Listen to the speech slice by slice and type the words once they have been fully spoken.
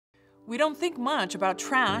We don't think much about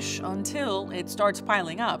trash until it starts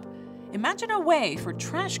piling up. Imagine a way for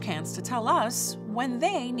trash cans to tell us when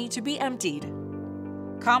they need to be emptied.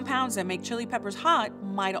 Compounds that make chili peppers hot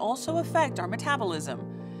might also affect our metabolism.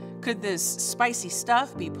 Could this spicy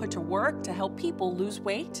stuff be put to work to help people lose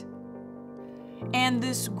weight? And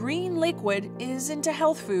this green liquid isn't a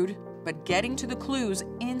health food, but getting to the clues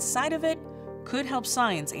inside of it could help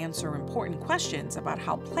science answer important questions about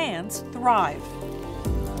how plants thrive.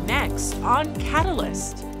 Next on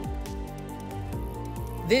Catalyst.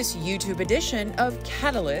 This YouTube edition of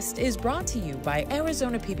Catalyst is brought to you by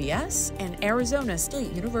Arizona PBS and Arizona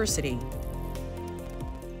State University.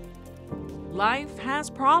 Life has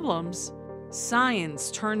problems.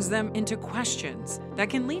 Science turns them into questions that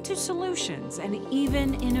can lead to solutions and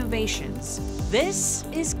even innovations. This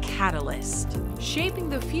is Catalyst, shaping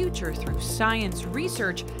the future through science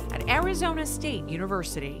research at Arizona State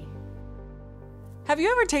University. Have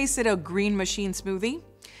you ever tasted a green machine smoothie?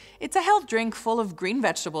 It's a health drink full of green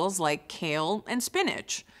vegetables like kale and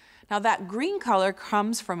spinach. Now, that green color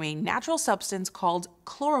comes from a natural substance called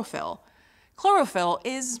chlorophyll. Chlorophyll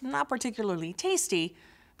is not particularly tasty,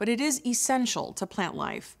 but it is essential to plant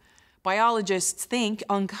life. Biologists think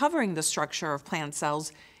uncovering the structure of plant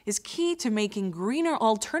cells is key to making greener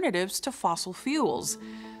alternatives to fossil fuels.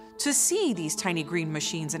 To see these tiny green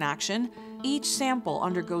machines in action, each sample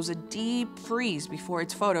undergoes a deep freeze before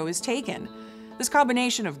its photo is taken. This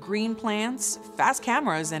combination of green plants, fast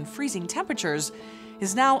cameras, and freezing temperatures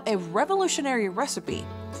is now a revolutionary recipe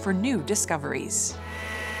for new discoveries.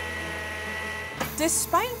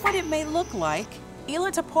 Despite what it may look like,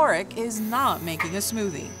 Ila Toporek is not making a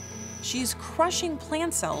smoothie. She's crushing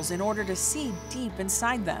plant cells in order to see deep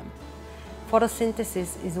inside them.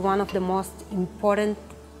 Photosynthesis is one of the most important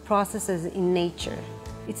processes in nature.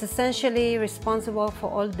 It's essentially responsible for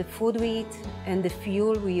all the food we eat and the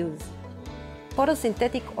fuel we use.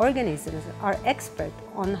 Photosynthetic organisms are expert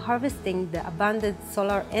on harvesting the abundant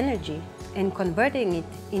solar energy and converting it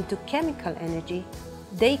into chemical energy.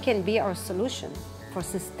 They can be our solution for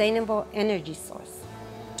sustainable energy source.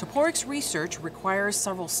 Toporek's research requires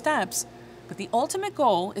several steps, but the ultimate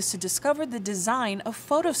goal is to discover the design of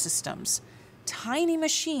photosystems, tiny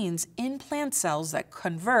machines in plant cells that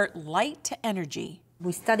convert light to energy.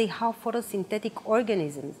 We study how photosynthetic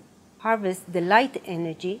organisms harvest the light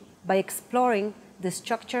energy by exploring the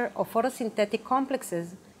structure of photosynthetic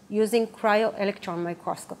complexes using cryo-electron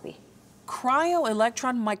microscopy.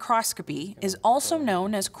 Cryo-Electron Microscopy is also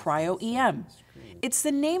known as cryo-EM. It's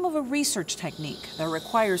the name of a research technique that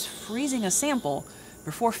requires freezing a sample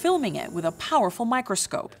before filming it with a powerful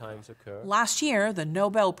microscope. Last year, the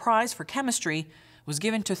Nobel Prize for Chemistry was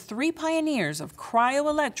given to 3 pioneers of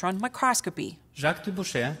cryo-electron microscopy: Jacques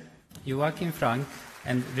Dubochet, Joachim Frank,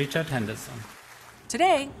 and Richard Henderson.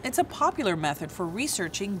 Today, it's a popular method for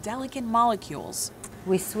researching delicate molecules.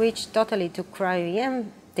 We switched totally to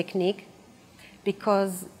cryo-EM technique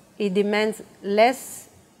because it demands less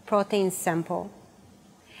protein sample,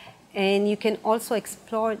 and you can also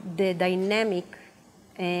explore the dynamic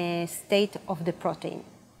state of the protein.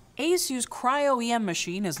 ASU's Cryo-EM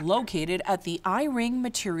machine is located at the iRing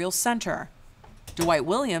Materials Center. Dwight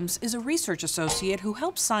Williams is a research associate who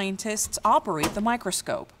helps scientists operate the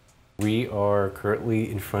microscope. We are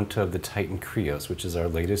currently in front of the Titan Krios, which is our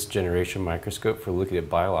latest generation microscope for looking at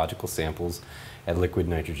biological samples at liquid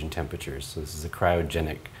nitrogen temperatures. So this is a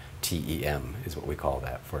cryogenic TEM, is what we call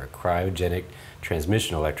that, for a cryogenic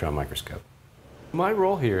transmission electron microscope. My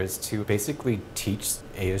role here is to basically teach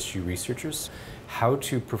ASU researchers how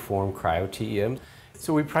to perform cryo-TEM.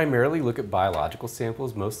 So we primarily look at biological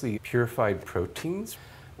samples, mostly purified proteins.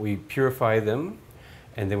 We purify them,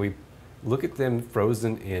 and then we look at them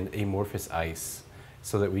frozen in amorphous ice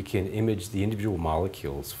so that we can image the individual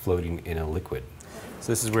molecules floating in a liquid.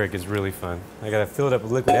 So this is where it gets really fun. I gotta fill it up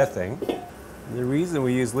with liquid ethane. And the reason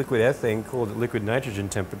we use liquid ethane cooled at liquid nitrogen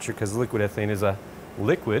temperature, because liquid ethane is a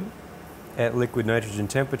liquid at liquid nitrogen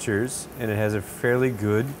temperatures, and it has a fairly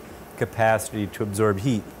good capacity to absorb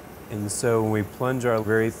heat. And so when we plunge our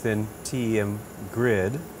very thin TEM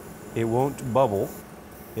grid, it won't bubble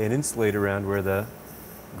and insulate around where the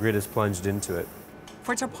grid is plunged into it.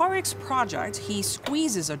 For Toporek's project, he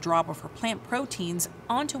squeezes a drop of her plant proteins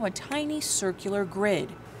onto a tiny circular grid.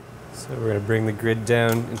 So we're going to bring the grid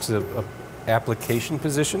down into the application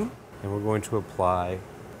position, and we're going to apply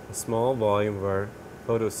a small volume of our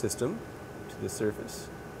photosystem to the surface.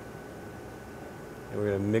 And we're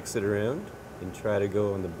going to mix it around and try to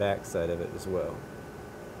go on the back side of it as well.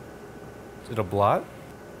 It'll blot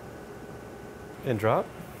and drop.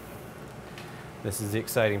 This is the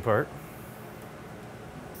exciting part.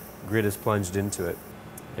 Grid is plunged into it.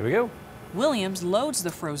 Here we go. Williams loads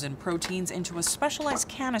the frozen proteins into a specialized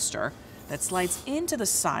canister that slides into the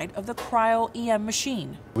side of the Cryo-EM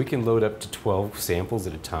machine. We can load up to 12 samples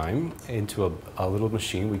at a time into a little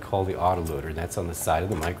machine we call the autoloader, and that's on the side of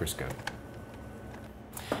the microscope.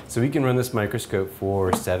 So we can run this microscope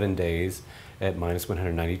for 7 days at minus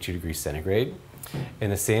 192 degrees centigrade,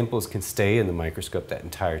 and the samples can stay in the microscope that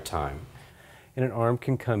entire time. And an arm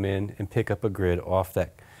can come in and pick up a grid off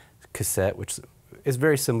that cassette, which is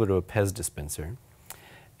very similar to a Pez dispenser,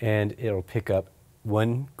 and it'll pick up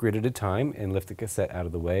one grid at a time and lift the cassette out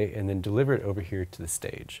of the way and then deliver it over here to the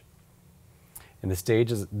stage. And the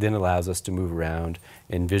stage then allows us to move around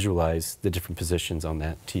and visualize the different positions on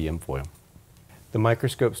that TEM foil. The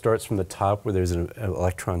microscope starts from the top where there's an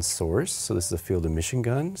electron source. So this is a field emission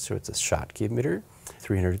gun, so it's a Schottky emitter,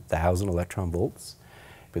 300,000 electron volts.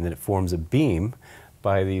 And then it forms a beam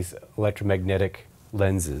by these electromagnetic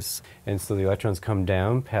lenses. And so the electrons come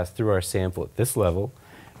down, pass through our sample at this level,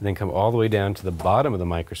 and then come all the way down to the bottom of the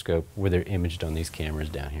microscope where they're imaged on these cameras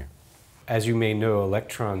down here. As you may know,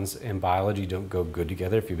 electrons and biology don't go good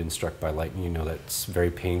together. If you've been struck by lightning, you know that's very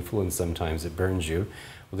painful and sometimes it burns you.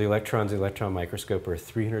 Well, the electrons in the electron microscope are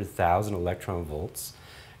 300,000 electron volts,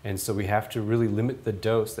 and so we have to really limit the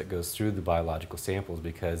dose that goes through the biological samples,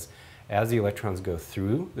 because as the electrons go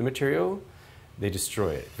through the material, they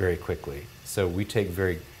destroy it very quickly. So we take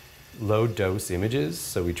very low dose images,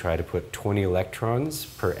 so we try to put 20 electrons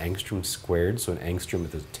per angstrom squared, so an angstrom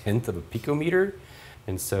is a tenth of a picometer,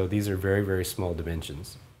 and so these are very, very small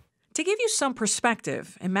dimensions. To give you some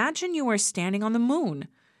perspective, imagine you are standing on the moon.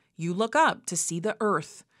 You look up to see the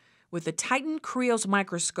Earth. With the Titan Krios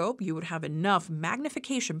microscope, you would have enough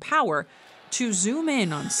magnification power to zoom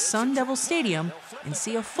in on Sun Devil Stadium and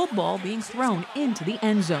see a football being thrown into the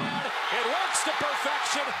end zone. It works to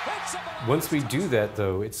perfection. Once we do that,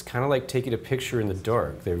 though, it's kind of like taking a picture in the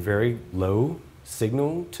dark. They're very low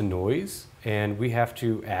signal to noise, and we have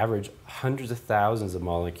to average hundreds of thousands of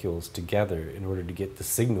molecules together in order to get the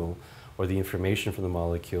signal or the information from the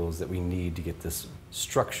molecules that we need to get this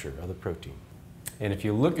structure of the protein. And if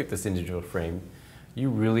you look at this individual frame, you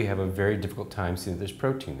really have a very difficult time seeing that there's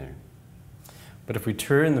protein there. But if we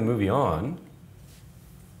turn the movie on,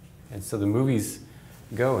 and so the movie's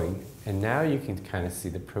going, and now you can kind of see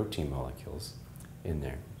the protein molecules in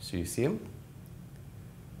there. So you see them?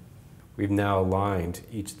 We've now aligned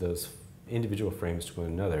each of those individual frames to one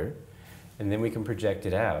another, and then we can project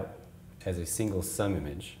it out as a single sum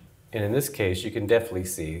image. And in this case, you can definitely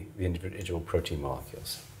see the individual protein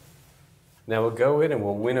molecules. Now we'll go in and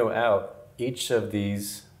we'll winnow out each of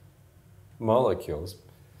these molecules,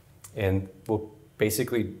 and we'll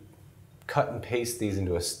basically cut and paste these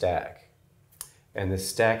into a stack. And the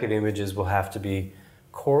stack of images will have to be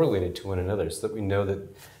correlated to one another so that we know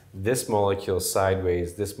that this molecule is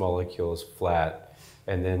sideways, this molecule is flat,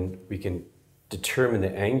 and then we can determine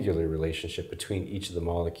the angular relationship between each of the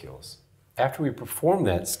molecules. After we perform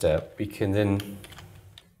that step, we can then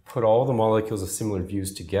put all the molecules of similar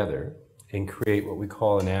views together and create what we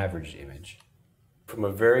call an average image. From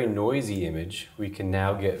a very noisy image, we can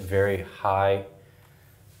now get very high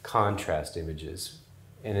contrast images.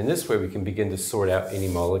 And in this way, we can begin to sort out any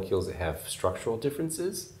molecules that have structural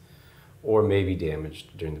differences or may be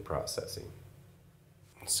damaged during the processing.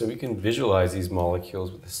 So we can visualize these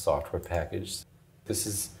molecules with this software package. This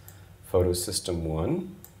is photo system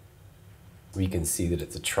 1. We can see that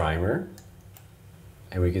it's a trimer,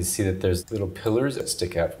 and we can see that there's little pillars that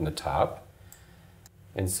stick out from the top.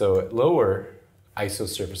 And so at lower ISO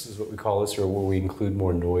surfaces, what we call this, or where we include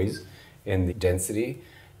more noise in the density,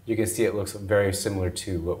 you can see it looks very similar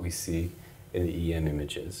to what we see in the EM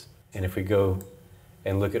images. And if we go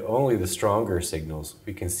and look at only the stronger signals,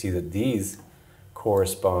 we can see that these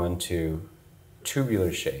correspond to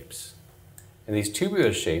tubular shapes. And these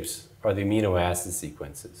tubular shapes are the amino acid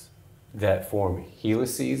sequences that form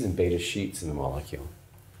helices and beta sheets in the molecule.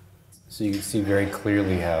 So you can see very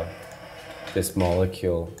clearly how this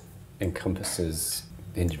molecule encompasses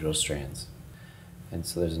the individual strands. And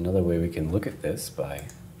so there's another way we can look at this by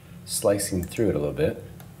slicing through it a little bit.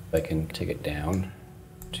 I can take it down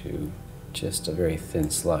to just a very thin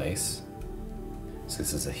slice. So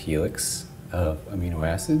this is a helix of amino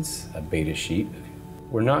acids, a beta sheet.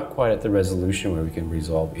 We're not quite at the resolution where we can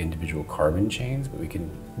resolve individual carbon chains, but we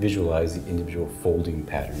can visualize the individual folding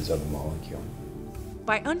patterns of the molecule.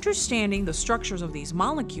 By understanding the structures of these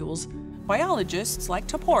molecules, biologists like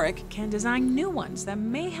Toporek can design new ones that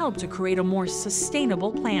may help to create a more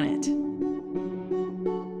sustainable planet.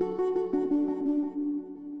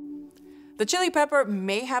 The chili pepper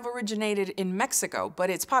may have originated in Mexico, but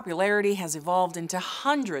its popularity has evolved into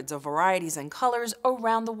hundreds of varieties and colors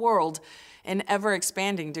around the world in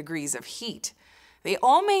ever-expanding degrees of heat. They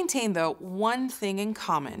all maintain, though, one thing in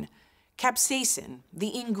common: capsaicin,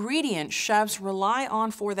 the ingredient chefs rely on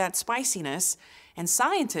for that spiciness, and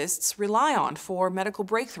scientists rely on for medical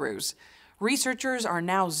breakthroughs. Researchers are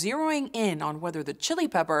now zeroing in on whether the chili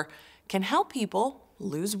pepper can help people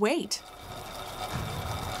lose weight.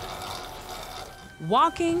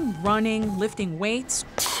 Walking, running, lifting weights,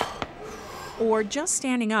 or just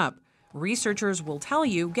standing up, researchers will tell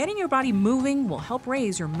you getting your body moving will help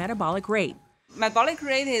raise your metabolic rate. Metabolic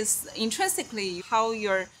rate is intrinsically how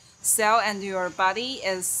your cell and your body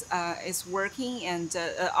is working and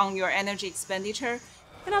on your energy expenditure.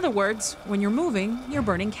 In other words, when you're moving, you're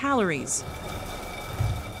burning calories.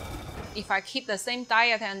 If I keep the same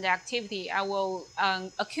diet and activity, I will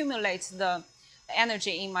accumulate the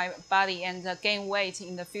energy in my body and gain weight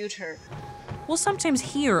in the future. We'll sometimes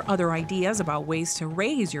hear other ideas about ways to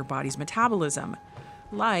raise your body's metabolism,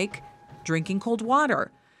 like drinking cold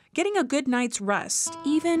water, getting a good night's rest,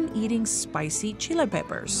 even eating spicy chili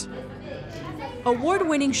peppers.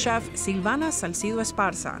 Award-winning chef Silvana Salcido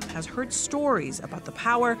Esparza has heard stories about the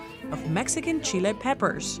power of Mexican chili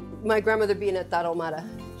peppers. My grandmother, being a tarahumara,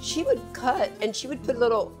 she would cut and she would put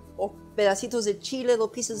little pedacitos de chile, little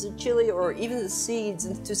pieces of chili, or even the seeds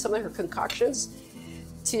into some of her concoctions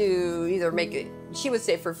to either make it, she would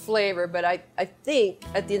say for flavor, but I think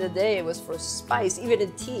at the end of the day it was for spice. Even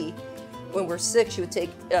in tea, when we're sick, she would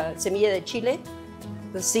take semilla de chile,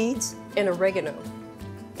 the seeds, and oregano,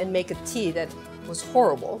 and make a tea that was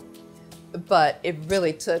horrible, but it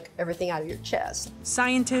really took everything out of your chest.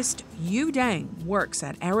 Scientist Yu Deng works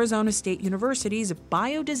at Arizona State University's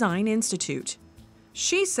Biodesign Institute.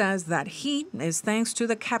 She says that heat is thanks to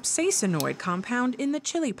the capsaicinoid compound in the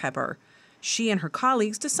chili pepper. She and her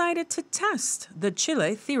colleagues decided to test the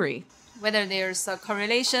chili theory. Whether there's a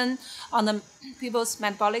correlation on the people's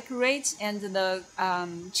metabolic rate and the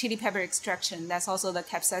chili pepper extraction, that's also the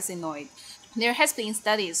capsaicinoid. There has been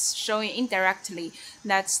studies showing indirectly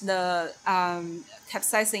that the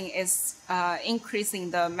capsaicin is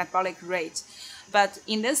increasing the metabolic rate. But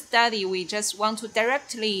in this study, we just want to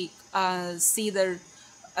directly see the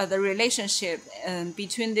relationship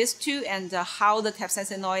between these two and how the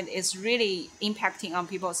capsaicinoid is really impacting on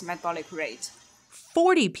people's metabolic rate.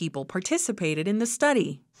 40 people participated in the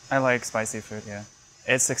study. I like spicy food, yeah.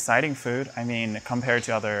 It's exciting food. I mean, compared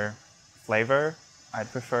to other flavor, I'd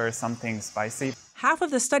prefer something spicy. Half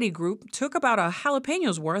of the study group took about a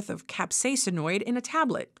jalapeno's worth of capsaicinoid in a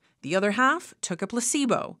tablet. The other half took a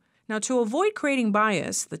placebo. Now, to avoid creating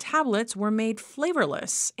bias, the tablets were made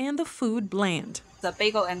flavorless and the food bland. The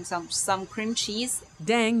bagel and some cream cheese.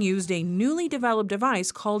 Deng used a newly developed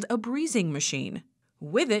device called a breezing machine.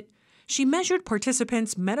 With it, she measured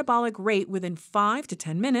participants' metabolic rate within 5 to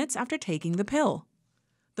 10 minutes after taking the pill.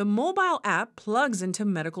 The mobile app plugs into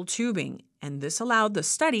medical tubing, and this allowed the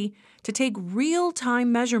study to take real-time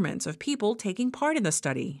measurements of people taking part in the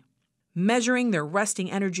study. Measuring their resting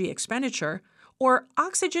energy expenditure, or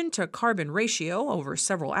oxygen to carbon ratio over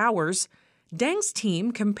several hours, Deng's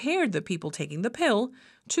team compared the people taking the pill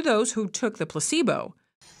to those who took the placebo.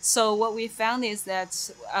 So what we found is that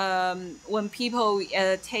when people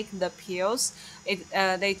take the pills,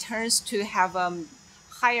 they tend to have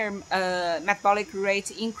higher metabolic rate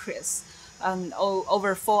increase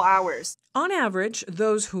over 4 hours. On average,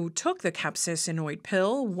 those who took the capsaicinoid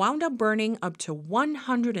pill wound up burning up to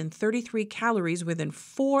 133 calories within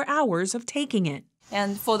 4 hours of taking it.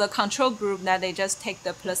 And for the control group that they just take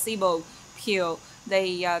the placebo pill,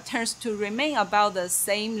 they tend to remain about the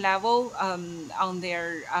same level on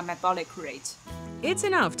their metabolic rate. It's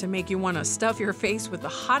enough to make you want to stuff your face with the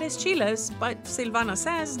hottest chiles, but Silvana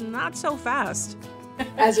says not so fast.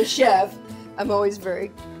 As a chef, I'm always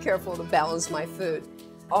very careful to balance my food.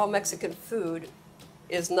 All Mexican food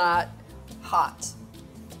is not hot.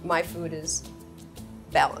 My food is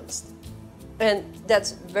balanced. And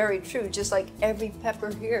that's very true, just like every pepper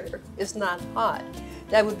here is not hot.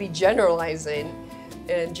 That would be generalizing,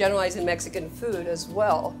 and generalizing Mexican food as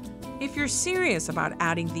well. If you're serious about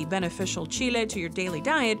adding the beneficial chile to your daily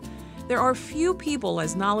diet, there are few people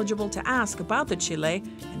as knowledgeable to ask about the chile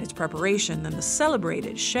and its preparation than the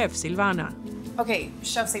celebrated Chef Silvana. Okay,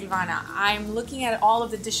 Chef Silvana, I'm looking at all of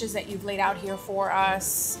the dishes that you've laid out here for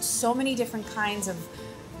us. So many different kinds of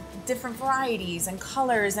different varieties and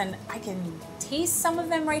colors, and I can taste some of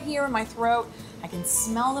them right here in my throat. I can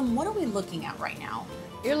smell them. What are we looking at right now?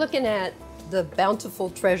 You're looking at the bountiful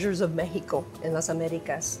treasures of Mexico in Las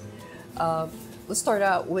Americas. Let's start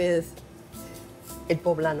out with el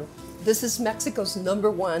poblano. This is Mexico's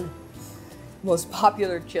 #1 most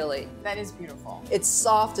popular chili. That is beautiful. It's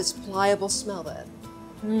soft, it's pliable, smell that.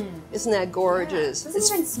 Isn't that gorgeous? Yeah, it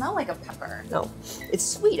doesn't even smell like a pepper. No, it's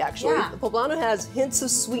sweet actually. Yeah. The poblano has hints of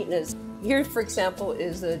sweetness. Here, for example,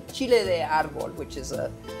 is the chile de árbol, which is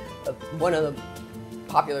one of the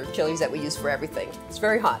popular chilies that we use for everything. It's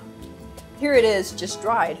very hot. Here it is, just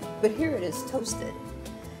dried, but here it is toasted.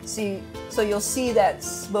 See, so you'll see that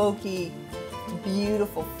smoky,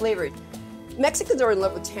 beautiful flavor. Mexicans are in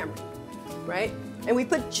love with tamarind, right? And we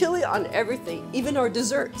put chili on everything, even our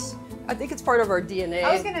desserts. I think it's part of our DNA.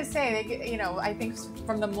 I was gonna say, I think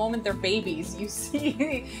from the moment they're babies, you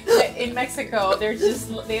see that in Mexico,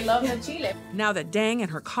 they love the chile. Now that Dang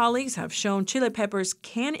and her colleagues have shown chili peppers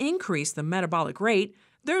can increase the metabolic rate,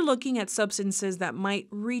 they're looking at substances that might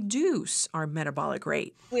reduce our metabolic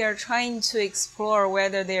rate. We are trying to explore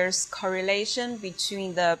whether there's correlation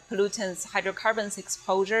between the pollutants, hydrocarbons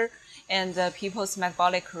exposure, and people's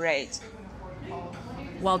metabolic rate.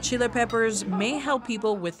 While chili peppers may help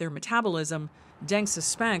people with their metabolism, Deng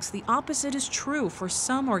suspects the opposite is true for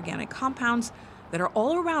some organic compounds that are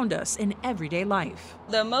all around us in everyday life.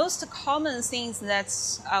 The most common things that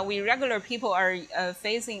we regular people are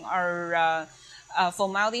facing are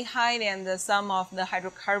formaldehyde and some of the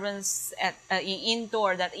hydrocarbons in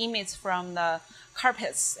indoor that emits from the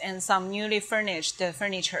carpets and some newly furnished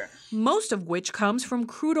furniture. Most of which comes from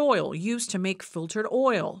crude oil used to make filtered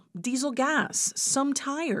oil, diesel gas, some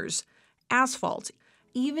tires, asphalt,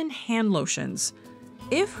 even hand lotions.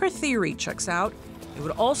 If her theory checks out, it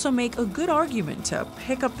would also make a good argument to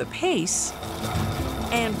pick up the pace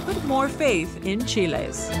and put more faith in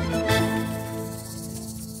chiles.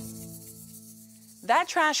 That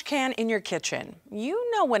trash can in your kitchen,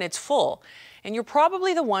 you know when it's full, and you're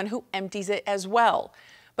probably the one who empties it as well.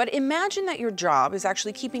 But imagine that your job is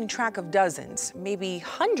actually keeping track of dozens, maybe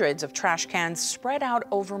hundreds of trash cans spread out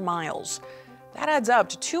over miles. That adds up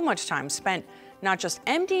to too much time spent not just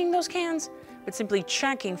emptying those cans, but simply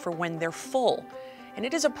checking for when they're full. And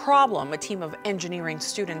it is a problem a team of engineering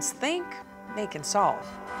students think they can solve.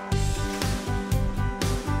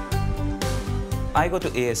 I go to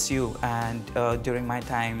ASU, and during my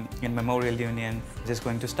time in Memorial Union, just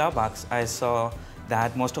going to Starbucks, I saw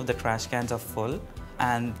that most of the trash cans are full,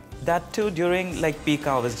 and that too during peak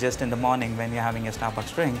hours, just in the morning when you're having a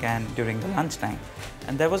Starbucks drink and during the lunchtime.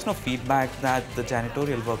 And there was no feedback that the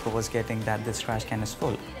janitorial worker was getting that this trash can is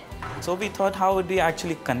full. So we thought, how would we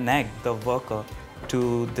actually connect the worker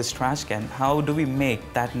to this trash can? How do we make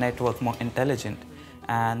that network more intelligent?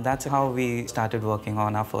 And that's how we started working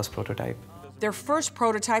on our first prototype. Their first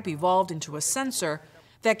prototype evolved into a sensor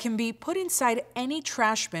that can be put inside any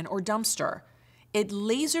trash bin or dumpster. It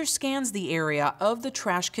laser scans the area of the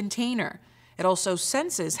trash container. It also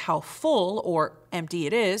senses how full or empty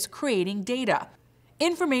it is, creating data.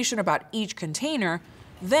 Information about each container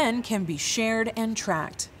then can be shared and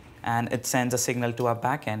tracked. And it sends a signal to our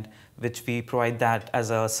backend, which we provide that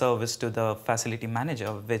as a service to the facility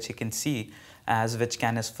manager, which he can see as which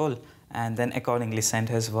can is full, and then accordingly send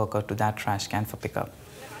his worker to that trash can for pickup.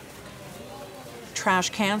 Trash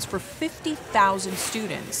cans for 50,000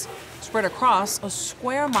 students spread across a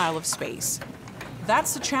square mile of space.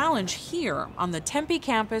 That's the challenge here on the Tempe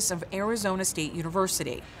campus of Arizona State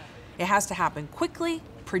University. It has to happen quickly,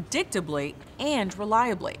 predictably, and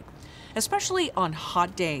reliably, especially on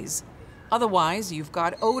hot days. Otherwise, you've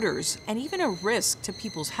got odors and even a risk to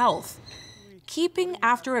people's health. Keeping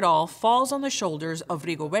after it all falls on the shoulders of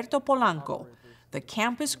Rigoberto Polanco, the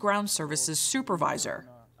campus ground services supervisor.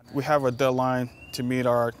 We have a deadline to meet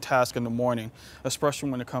our task in the morning, especially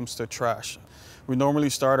when it comes to trash. We normally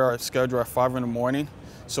start our schedule at 5 in the morning,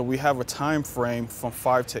 so we have a time frame from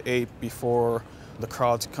 5 to 8 before the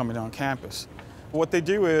crowd's coming on campus. What they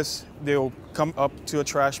do is they'll come up to a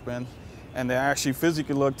trash bin and they actually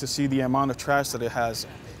physically look to see the amount of trash that it has.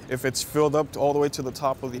 If it's filled up all the way to the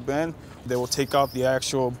top of the bin, they will take out the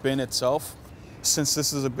actual bin itself. Since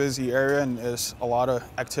this is a busy area and there's a lot of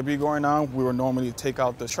activity going on, we will normally take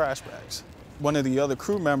out the trash bags. One of the other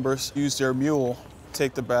crew members use their mule,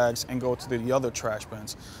 take the bags and go to the other trash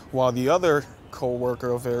bins, while the other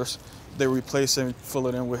co-worker of theirs, they replace it and fill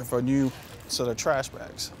it in with a new set of trash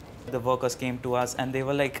bags. The workers came to us and they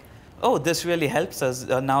were like, oh, this really helps us.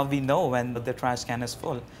 Now we know when the trash can is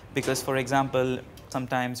full. Because, for example,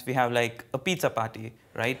 sometimes we have like a pizza party,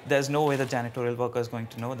 right? There's no way the janitorial worker is going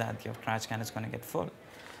to know that your trash can is going to get full.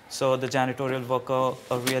 So the janitorial worker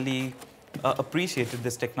really appreciated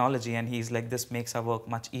this technology, and he's like, this makes our work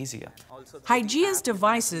much easier. Hygiea's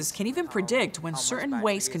devices can even predict when certain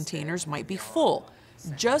waste containers might be full,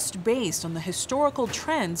 just based on the historical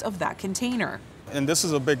trends of that container. And this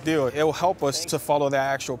is a big deal. It will help us to follow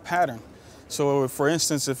that actual pattern. So for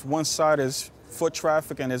instance, if one side is foot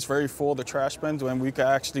traffic and it's very full, the trash bins, then we could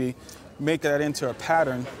actually make that into a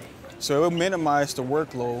pattern. So it will minimize the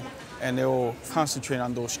workload and it will concentrate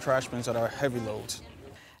on those trash bins that are heavy loads.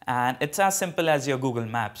 And it's as simple as your Google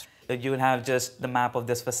Maps. You will have just the map of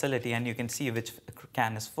this facility and you can see which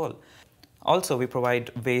can is full. Also, we provide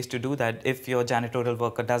ways to do that. If your janitorial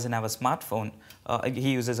worker doesn't have a smartphone,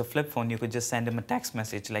 he uses a flip phone, you could just send him a text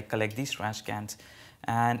message like collect these trash cans.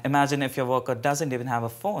 And imagine if your worker doesn't even have a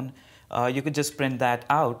phone, you could just print that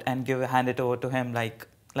out and hand it over to him like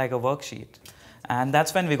a worksheet. And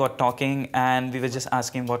that's when we got talking and we were just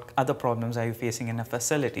asking what other problems are you facing in a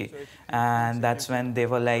facility. And that's when they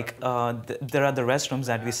were like, there are the restrooms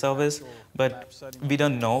that we service, but we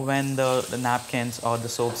don't know when the napkins or the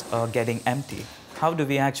soaps are getting empty. How do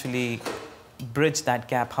we actually bridge that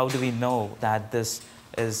gap? How do we know that this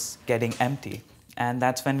is getting empty? And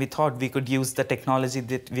that's when we thought we could use the technology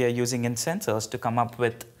that we are using in sensors to come up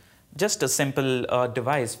with just a simple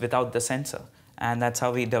device without the sensor. And that's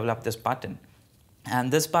how we developed this button.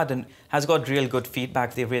 And this button has got real good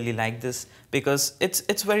feedback. They really like this because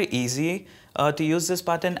it's very easy to use this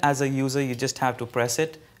button. As a user, you just have to press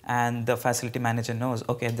it and the facility manager knows,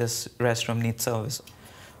 okay, this restroom needs service.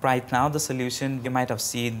 Right now, the solution, you might have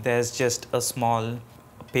seen, there's just a small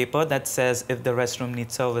paper that says, if the restroom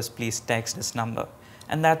needs service, please text this number.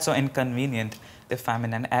 And that's so inconvenient. If I'm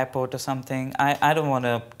in an airport or something, I don't want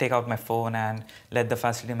to take out my phone and let the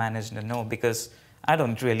facility manager know because I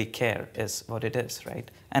don't really care is what it is, right?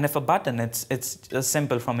 And if a button, it's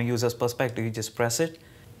simple from a user's perspective. You just press it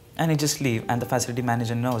and you just leave and the facility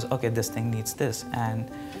manager knows, okay, this thing needs this, and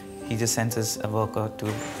he just sends his worker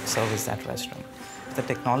to service that restroom. The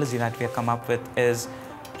technology that we have come up with is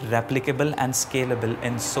replicable and scalable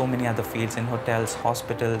in so many other fields, in hotels,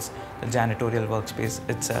 hospitals, the janitorial workspace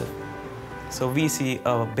itself. So we see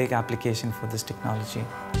a big application for this technology.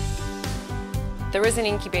 The Risen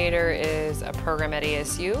Incubator is a program at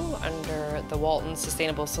ASU under the Walton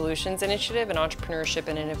Sustainable Solutions Initiative in Entrepreneurship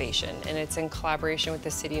and Innovation, and it's in collaboration with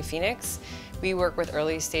the City of Phoenix. We work with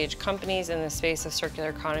early stage companies in the space of circular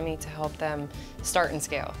economy to help them start and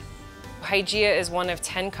scale. Hygeia is one of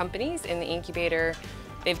 10 companies in the incubator.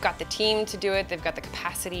 They've got the team to do it, they've got the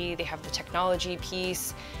capacity, they have the technology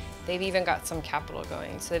piece, they've even got some capital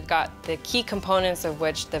going. So they've got the key components of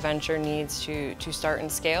which the venture needs to start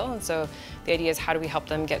and scale. And so the idea is how do we help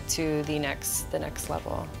them get to the next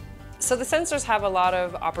level. So the sensors have a lot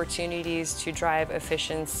of opportunities to drive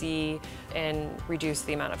efficiency and reduce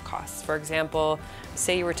the amount of costs. For example,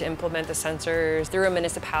 say you were to implement the sensors through a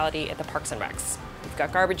municipality at the Parks and Recs. We've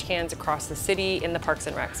got garbage cans across the city in the Parks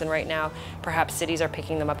and Recs, and right now, perhaps cities are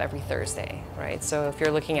picking them up every Thursday, right? So if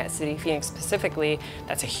you're looking at City of Phoenix specifically,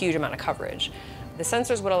 that's a huge amount of coverage. The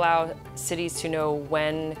sensors would allow cities to know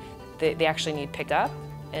when they actually need picked up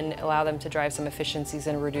and allow them to drive some efficiencies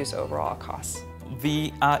and reduce overall costs.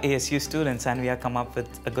 We are ASU students and we have come up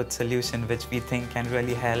with a good solution which we think can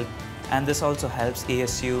really help. And this also helps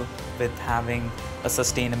ASU with having a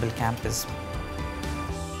sustainable campus.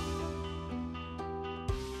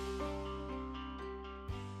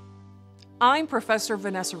 I'm Professor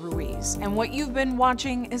Vanessa Ruiz, and what you've been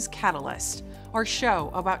watching is Catalyst, our show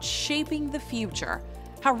about shaping the future,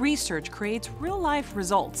 how research creates real-life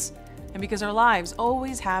results. And because our lives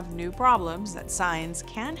always have new problems that science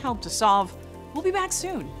can help to solve, we'll be back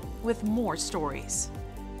soon with more stories.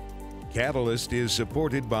 Catalyst is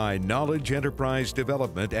supported by Knowledge Enterprise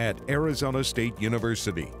Development at Arizona State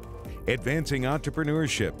University, advancing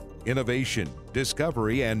entrepreneurship, innovation,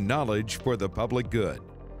 discovery, and knowledge for the public good.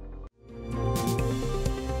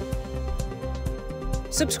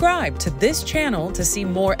 Subscribe to this channel to see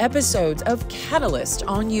more episodes of Catalyst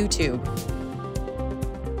on YouTube.